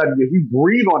 all of a sudden, if you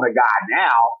breathe on a guy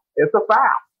now, it's a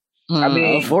foul. I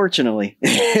mean, unfortunately,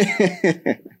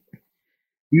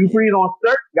 you breathe on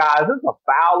certain guys, it's a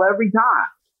foul every time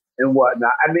and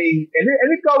whatnot. I mean, and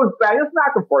it goes back. It's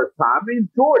not the first time. I mean,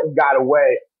 Jordan got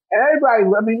away, and everybody.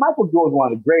 I mean, Michael Jordan's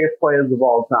one of the greatest players of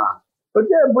all time. But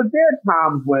there are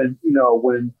times when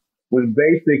when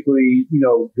basically,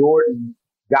 Jordan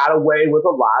got away with a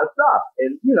lot of stuff.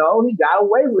 And, he got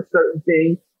away with certain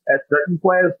things at certain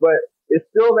players, but it's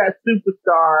still that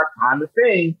superstar kind of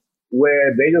thing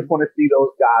where they just want to see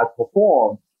those guys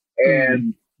perform.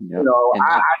 And,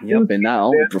 and not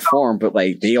only perform, but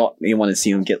like they want to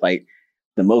see them get like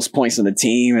the most points on the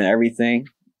team and everything.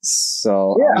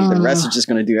 So the rest are just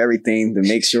going to do everything to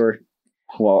make sure,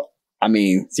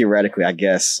 theoretically, I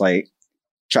guess, like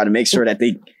try to make sure that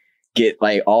they get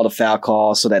like all the foul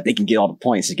calls so that they can get all the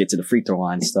points to get to the free throw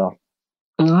line and stuff.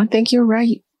 I think you're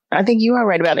right. I think you are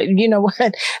right about it. You know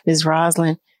what? Ms.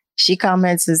 Roslyn, she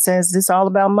comments and says it's all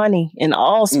about money in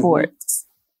all sports.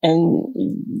 And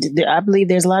I believe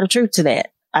there's a lot of truth to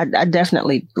that. I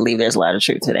definitely believe there's a lot of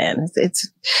truth to that.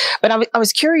 But I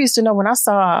was curious to know when I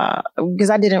saw, because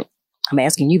I'm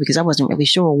asking you because I wasn't really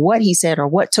sure what he said or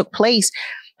what took place,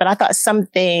 but I thought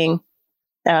something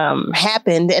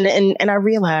happened and I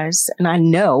realized, and I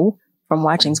know from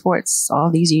watching sports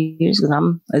all these years, because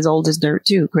I'm as old as dirt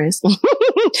too, Chris.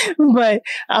 But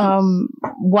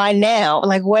why now?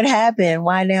 Like, what happened?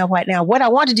 Why now? What I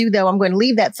want to do, though, I'm going to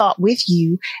leave that thought with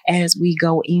you as we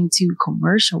go into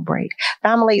commercial break.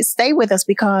 Family, stay with us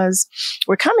because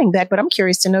we're coming back, but I'm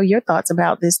curious to know your thoughts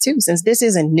about this, too, since this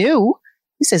isn't new.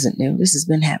 This has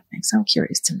been happening, so I'm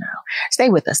curious to know. Stay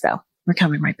with us, though. We're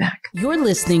coming right back. You're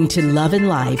listening to Love and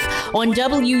Life on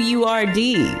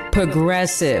WURD,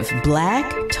 Progressive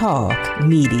Black Talk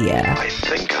Media. I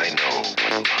think I know what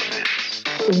love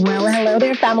is. Well, hello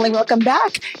there, family. Welcome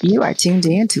back. You are tuned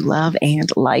in to Love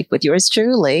and Life with yours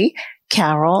truly,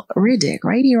 Carol Riddick,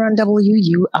 right here on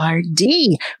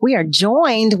WURD. We are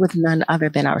joined with none other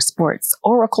than our sports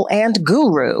oracle and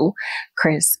guru,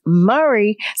 Chris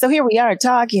Murray. So here we are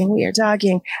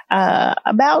talking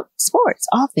about sports,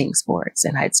 all things sports.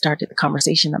 And I had started the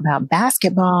conversation about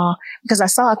basketball because I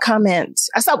saw a comment.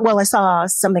 I saw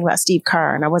something about Steve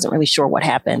Kerr and I wasn't really sure what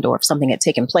happened or if something had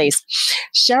taken place.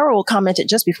 Cheryl commented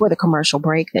just before the commercial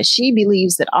break that she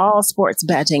believes that all sports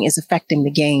betting is affecting the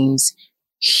games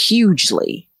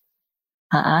hugely.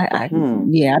 I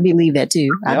believe that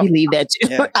too. Yep. I believe that too.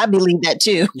 Yeah. I believe that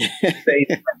too.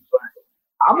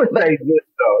 I'm gonna say this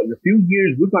though. In a few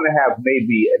years, we're gonna have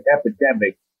maybe an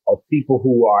epidemic of people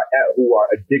who are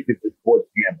addicted to sports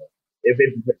gambling. If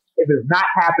it's not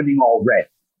happening already,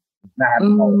 it's not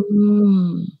happening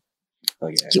already. Oh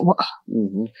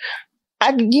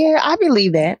yeah. I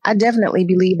believe that. I definitely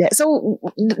believe that. So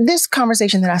this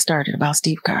conversation that I started about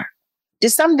Steve Kerr, did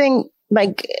something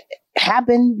like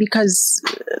happen because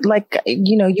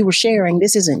you were sharing,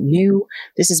 this isn't new.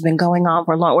 This has been going on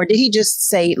for long. Or did he just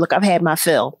say, look, I've had my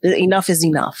fill. Enough is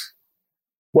enough.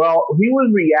 Well, he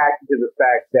was reacting to the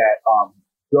fact that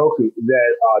Jokic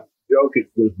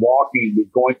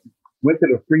went to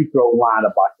the free throw line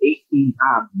about 18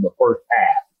 times in the first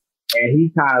half. And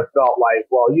he kind of felt like,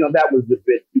 well, that was a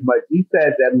bit too much. He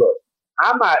said that, look,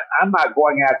 I'm not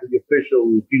going after the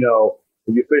officials,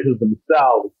 the officials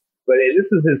themselves. But this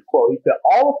is his quote. He said,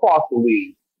 all across the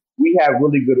league, we have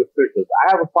really good officials.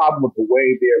 I have a problem with the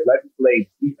way they're legislating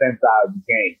defense out of the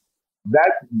game.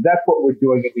 That's what we're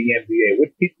doing in the NBA.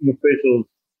 We're teaching officials.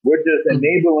 We're just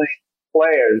enabling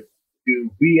players to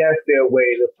BS their way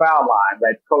to the foul line.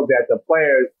 That the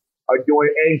players are doing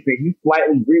anything. You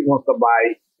slightly breathe on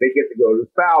somebody, they get to go to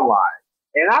the foul line.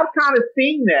 And I've kind of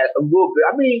seen that a little bit.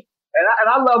 I mean, and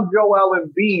I love Joel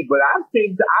Embiid, but I've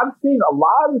seen a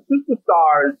lot of the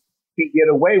superstars can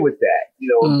get away with that. They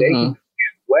can get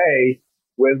away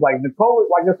with Nikola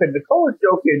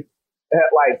Jokic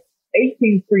had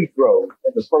 18 free throws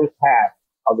in the first half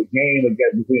of the game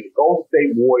between the Golden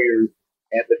State Warriors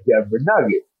and the Denver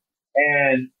Nuggets.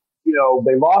 And,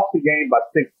 they lost the game by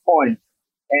 6 points.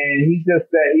 And he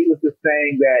was just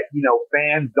saying that,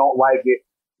 fans don't like it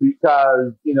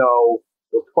because,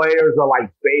 the players are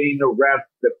baiting the refs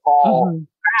to call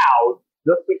fouls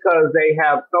just because they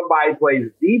have somebody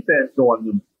plays defense on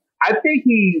them. I think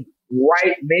he's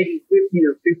right, maybe 50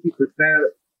 or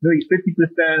 60%, maybe 50% of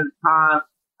the time.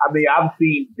 I mean, I've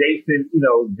seen Jason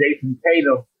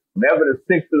Tatum, whenever the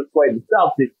Sixers play the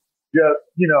Celtics, just,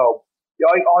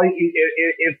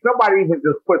 if somebody even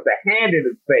just puts a hand in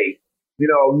his face,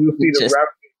 you'll see the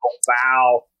referee go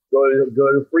foul, go to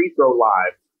the free throw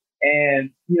line.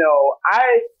 And,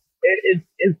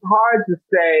 it's hard to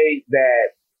say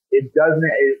that it doesn't,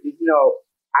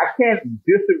 I can't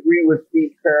disagree with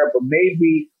Steve Kerr, but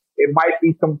maybe it might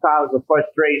be sometimes a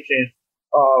frustration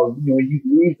of, when you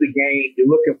lose the game, you're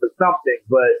looking for something,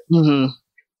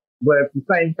 but at the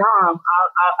same time,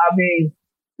 I mean,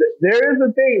 there is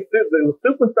a thing, the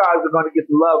superstars are going to get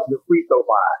the love of the free throw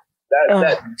line.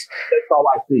 That's all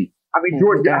I see. I mean,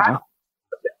 Jordan,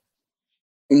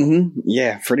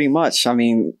 yeah, pretty much. I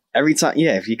mean, every time,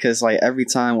 because every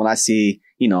time when I see,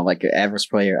 an average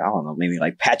player, I don't know, maybe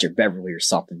Patrick Beverly or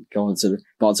something, going to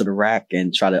the rack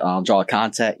and try to draw a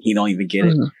contact, he don't even get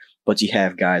it. But you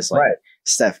have guys like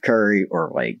Steph Curry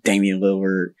or Damian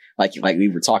Lillard, like we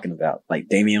were talking about,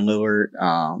 Damian Lillard,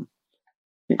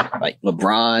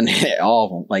 LeBron, all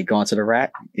of them, going to the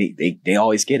rack, they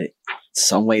always get it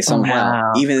some way,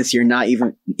 somehow, even if they're not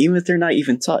even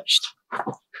touched.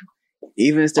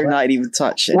 Even if they're not even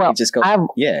touched, well, just go.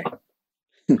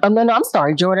 Oh, no, I'm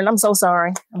sorry, Jordan. I'm so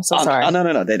sorry. Sorry. Oh,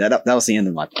 no. That was the end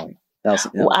of my point.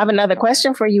 Well, I have another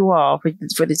question for you all, for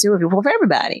the two of you, well, for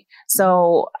everybody.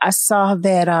 So I saw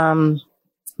that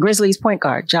Grizzlies point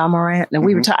guard, Ja Morant, and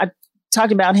we were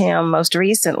talked about him most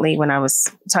recently when I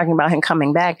was talking about him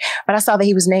coming back, but I saw that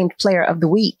he was named Player of the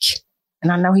Week.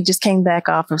 And I know he just came back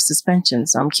off of suspension.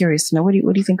 So I'm curious to know, what do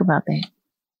you think about that?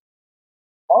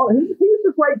 Oh, he's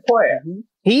a great player.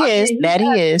 He is. He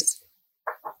is.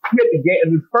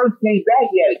 In his first game back,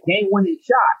 he had a game-winning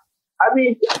shot. I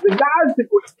mean, the guy's a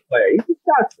great player. He just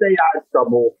got to stay out of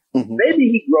trouble. Mm-hmm. Maybe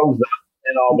he grows up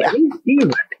and all that.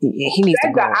 Yeah. He needs to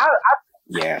grow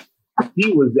up.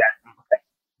 He was at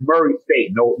Murray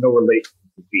State. No relation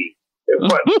to me.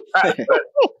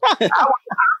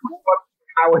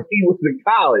 When he was in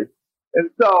college.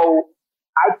 And so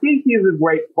I think he's a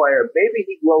great player. Maybe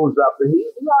he grows up and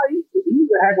he's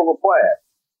a heck of a player.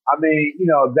 I mean,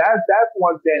 that's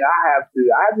one thing I have to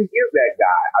give that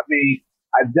guy. I mean,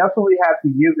 I definitely have to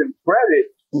give him credit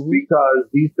because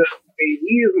he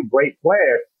is a great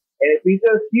player. And if he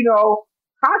just,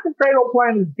 concentrate on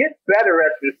playing and get better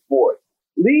at this sport.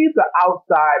 Leave the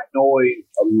outside noise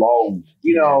alone.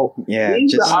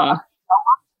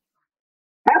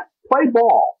 Play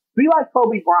ball. Be like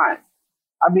Kobe Bryant.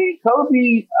 I mean,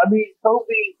 Kobe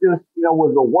just, Kobe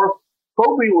was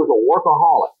a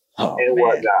workaholic. Oh, and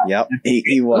whatnot. Yep.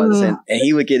 He was. And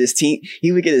he would get his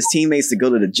teammates to go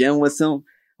to the gym with him.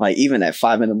 Like even at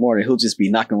 5 a.m, he'll just be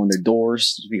knocking on their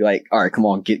doors, be like, all right, come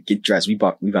on, get dressed. We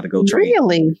about to go train.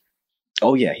 Really?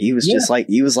 Oh yeah. He was just like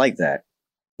that.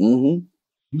 Mm-hmm.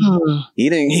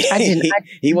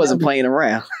 He wasn't playing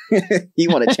around. He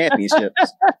won a championship.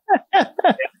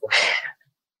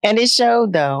 And it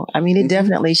showed, though. I mean, it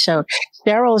definitely showed.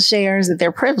 Cheryl shares that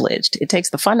they're privileged. It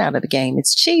takes the fun out of the game.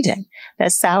 It's cheating.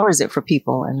 That sours it for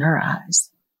people in her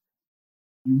eyes.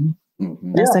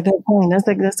 Mm-hmm. That's a good point.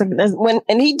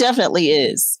 And he definitely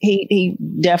is. He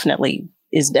definitely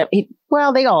is.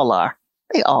 Well, they all are.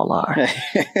 They all are.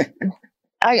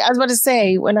 I was about to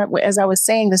say, as I was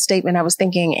saying the statement, I was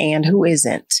thinking, and who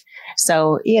isn't?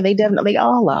 So yeah, they definitely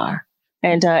all are.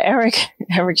 And Eric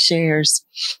shares,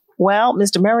 well,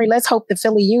 Mr. Murray, let's hope the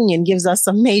Philly Union gives us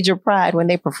some major pride when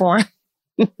they perform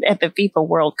at the FIFA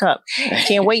World Cup.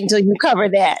 Can't wait until you cover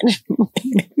that.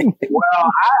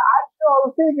 Well,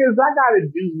 the thing is, I got to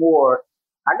do more.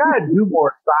 I got to do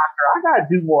more soccer. I got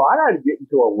to do more. I got to get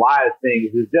into a lot of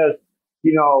things. It's just,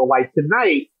 like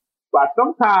tonight, by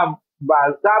the time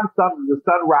the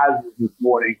sun rises this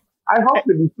morning, I hope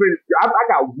to be finished. I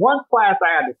got one class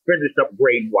I had to finish up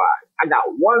grade-wise. I got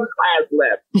one class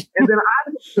left. And then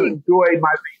I'm going to enjoy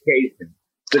my vacation.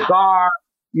 Cigar,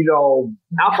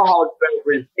 alcoholic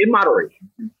beverage in moderation.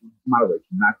 Moderation,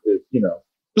 not just,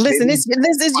 Listen, this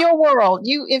is your world.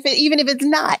 Even if it's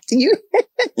not,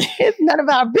 it's none of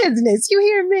our business. You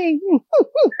hear me? I'm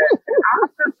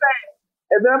just saying.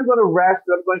 And then I'm going to rest.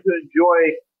 I'm going to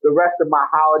enjoy the rest of my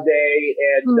holiday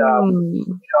and,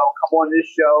 come on this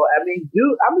show. I mean,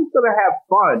 I'm just going to have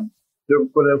fun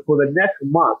for the next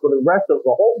month, for the rest of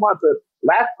the whole month of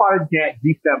last part of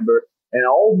December and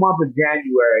the whole month of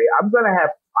January. I'm going to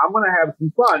have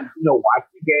some fun,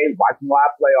 watching the games, watching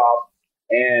live playoffs,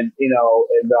 and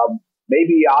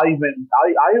maybe I'll even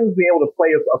be able to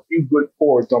play a few good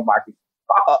chords on my computer.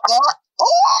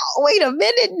 Wait a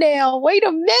minute now. Wait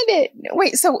a minute.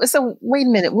 So wait a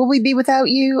minute. Will we be without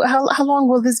you? How long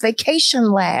will this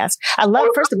vacation last?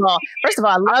 First of all,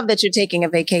 I love that you're taking a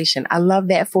vacation. I love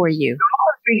that for you.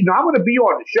 I'm going to be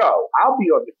on the show. I'll be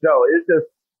on the show.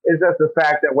 It's just the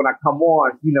fact that when I come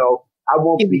on, I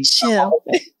won't be chill.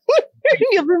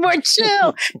 You'll be more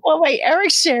chill. Well, wait,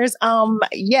 Eric shares,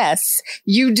 yes,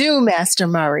 you do, Master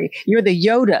Murray. You're the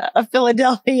Yoda of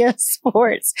Philadelphia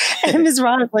sports. And Ms.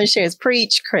 Ronaldson shares,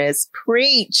 preach, Chris,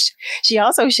 preach. She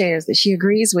also shares that she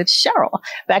agrees with Cheryl.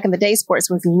 Back in the day, sports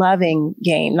was loving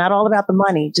game. Not all about the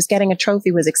money. Just getting a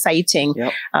trophy was exciting.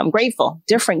 Yep. I'm grateful.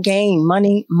 Different game.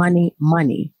 Money, money,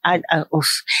 money.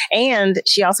 And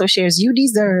she also shares, you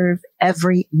deserve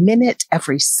every minute,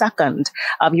 every second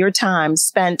of your time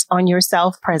spent on your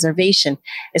self-preservation.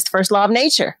 It's the first law of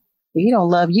nature. If you don't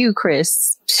love you,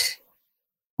 Chris,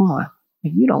 come on.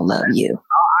 If you don't love you.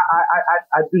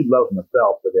 I do love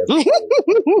myself for this.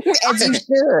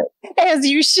 As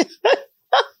you should.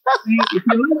 If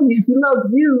you love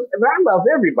you, and I love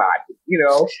everybody,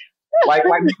 like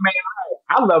man,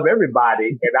 I love everybody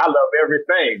and I love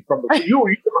everything. You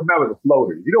remember the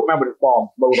floaters. You don't remember the song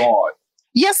Float On.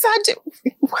 Yes, I do.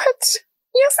 What?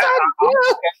 Yes, I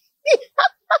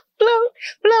do.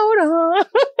 Float on.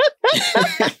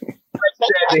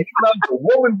 He loves the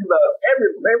woman, he loves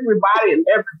everybody and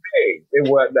everything and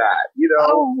whatnot. know.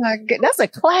 Oh my God, that's a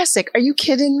classic. Are you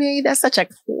kidding me? That's such a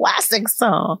classic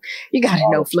song. You got to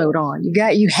know "Float On."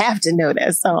 You have to know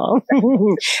that song.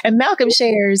 And Malcolm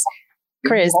shares,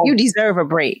 Chris, you deserve a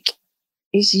break.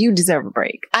 You deserve a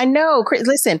break. I know, Chris.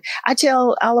 Listen, I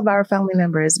tell all of our family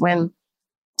members when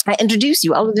I introduce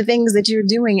you, all of the things that you're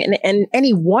doing, and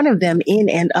any one of them in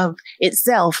and of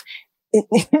itself,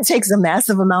 it takes a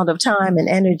massive amount of time and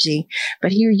energy.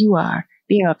 But here you are,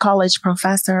 being a college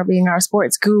professor, being our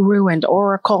sports guru and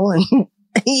oracle, and,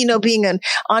 being an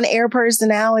on-air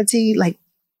personality. Like,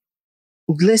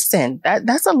 listen,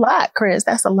 that's a lot, Chris.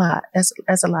 That's a lot.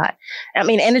 That's a lot. I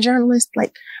mean, and a journalist,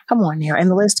 like, come on now. And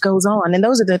the list goes on. And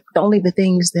those are only the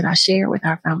things that I share with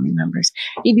our family members.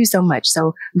 You do so much.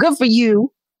 So good for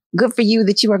you. Good for you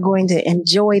that you are going to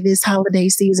enjoy this holiday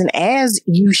season as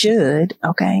you should.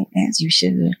 Okay. As you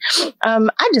should.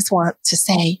 I just want to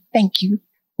say thank you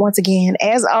once again,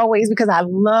 as always, because I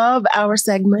love our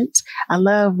segment. I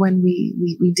love when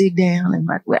we dig down and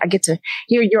I get to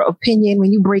hear your opinion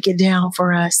when you break it down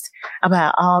for us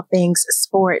about all things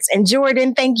sports. And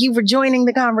Jordan, thank you for joining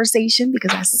the conversation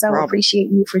because I so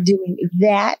appreciate you for doing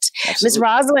that. Miss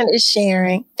Rosalind is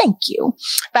sharing. Thank you.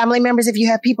 Family members, if you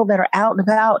have people that are out and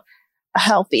about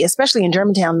healthy, especially in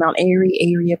Germantown, Mount Airy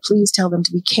area, please tell them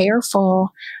to be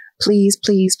careful. Please,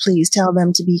 please, please tell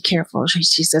them to be careful.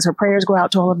 She says her prayers go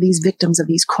out to all of these victims of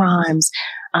these crimes.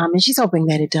 And she's hoping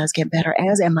that it does get better,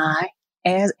 as am I.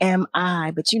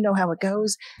 But you know how it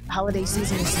goes. Holiday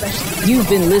season especially. You've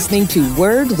been listening to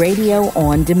Word Radio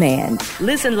On Demand.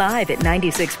 Listen live at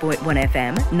 96.1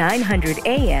 FM, 900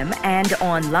 AM, and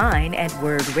online at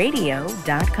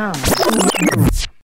wordradio.com.